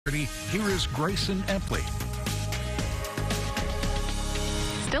Here is Grayson Epley.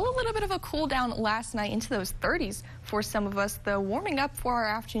 Still a little bit of a cool down last night into those 30s for some of us, though warming up for our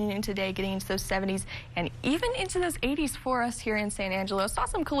afternoon today, getting into those 70s and even into those 80s for us here in San Angelo. Saw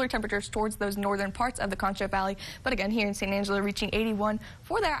some cooler temperatures towards those northern parts of the Concho Valley, but again here in San Angelo reaching 81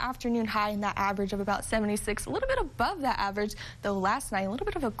 for that afternoon high, and that average of about 76, a little bit above that average, though last night a little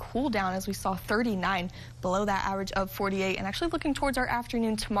bit of a cool down as we saw 39 below that average of 48, and actually looking towards our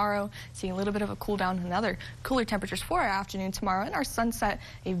afternoon tomorrow, seeing a little bit of a cool down, another cooler temperatures for our afternoon tomorrow, and our sunset,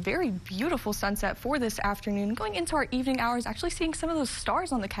 a very beautiful sunset for this afternoon. Going into our evening hours, actually seeing some of those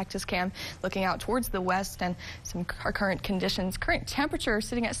stars on the cactus cam, looking out towards the west, and our current conditions. Current temperature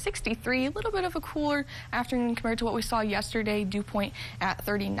sitting at 63, a little bit of a cooler afternoon compared to what we saw yesterday. Dew point at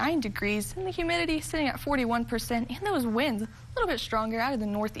 39 degrees, and the humidity sitting at 41%, and those winds a little bit stronger out of the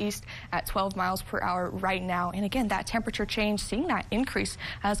northeast at 12 miles per hour right now. And again, that temperature change, seeing that increase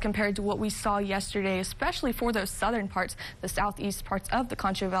as compared to what we saw yesterday, especially for those southern parts, the southeast parts of the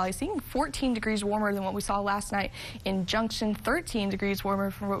Concho Valley, seeing 14 degrees warmer than what we saw last night in Junction, 13 degrees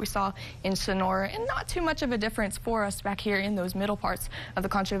warmer from what we saw in Sonora, and not too much of a difference for us back here in those middle parts of the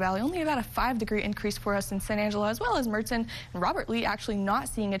Concho Valley. Only about a 5-degree increase for us in San Angelo, as well as Merton and Robert Lee, actually not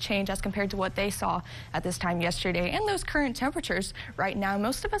seeing a change as compared to what they saw at this time yesterday. And those current temperatures right now,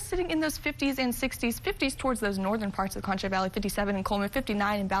 most of us sitting in those 50s and 60s, 50s towards those northern parts of the Concho Valley, 57 in Coleman,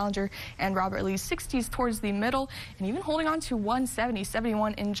 59 in Ballinger and Robert Lee, 60s towards the middle, and even holding on to 170,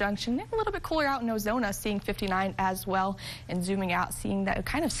 71 in Junction, and a little bit cooler out in Ozona, seeing 59 as well. And zooming out, seeing that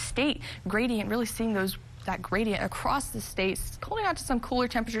kind of state gradient, really seeing that gradient across the states, holding on to some cooler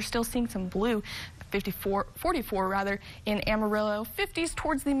temperatures, still seeing some blue. 44 rather in Amarillo, 50s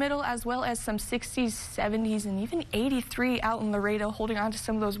towards the middle, as well as some 60s, 70s, and even 83 out in Laredo, holding on to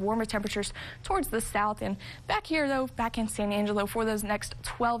some of those warmer temperatures towards the south. And back here though, back in San Angelo for those next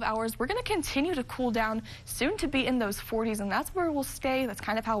 12 hours, we're going to continue to cool down, soon to be in those 40s, and that's where we'll stay. That's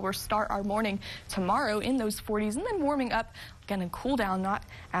kind of how we'll start our morning tomorrow, in those 40s, and then warming up again and cool down, not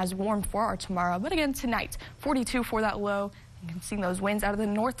as warm for our tomorrow, but again tonight, 42 for that low. You can see those winds out of the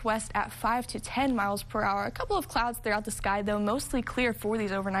northwest at 5 to 10 miles per hour. A couple of clouds throughout the sky, though, mostly clear for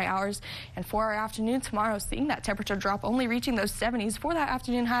these overnight hours. And for our afternoon tomorrow, seeing that temperature drop, only reaching those 70s for that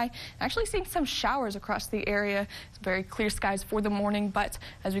afternoon high. Actually seeing some showers across the area. It's very clear skies for the morning, but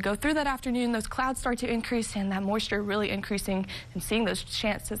as we go through that afternoon, those clouds start to increase and that moisture really increasing, and seeing those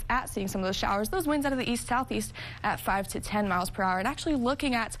chances at seeing some of those showers. Those winds out of the east-southeast at 5 to 10 miles per hour. And actually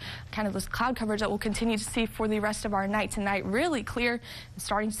looking at kind of this cloud coverage that we'll continue to see for the rest of our night tonight. Really clear, and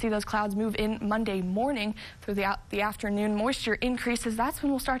starting to see those clouds move in Monday morning through the afternoon. Moisture increases. That's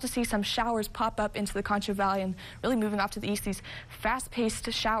when we'll start to see some showers pop up into the Concho Valley, and really moving off to the east. These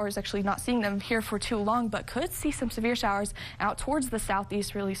fast-paced showers, actually not seeing them here for too long, but could see some severe showers out towards the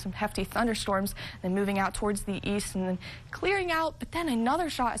southeast, really some hefty thunderstorms, then moving out towards the east and then clearing out, but then another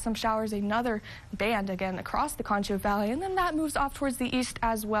shot at some showers, another band again across the Concho Valley, and then that moves off towards the east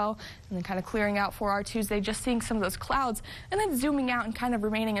as well, and then kind of clearing out for our Tuesday, just seeing some of those clouds, and then zooming out and kind of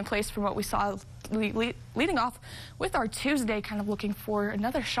remaining in place from what we saw leading off with our Tuesday, kind of looking for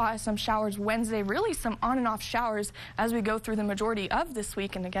another shot at some showers Wednesday, really some on and off showers as we go through the majority of this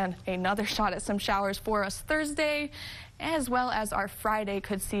week, and again another shot at some showers for us Thursday, as well as our Friday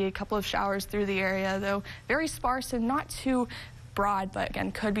could see a couple of showers through the area, though very sparse and not too broad, but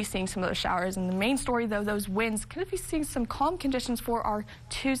again could be seeing some of those showers. And the main story though, those winds, could be seeing some calm conditions for our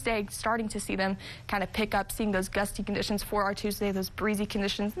Tuesday, starting to see them kind of pick up, seeing those gusty conditions for our Tuesday, those breezy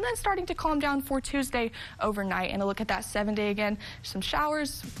conditions, and then starting to calm down for Tuesday overnight. And a look at that 7-day again, some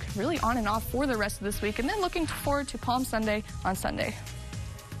showers really on and off for the rest of this week, and then looking forward to Palm Sunday on Sunday.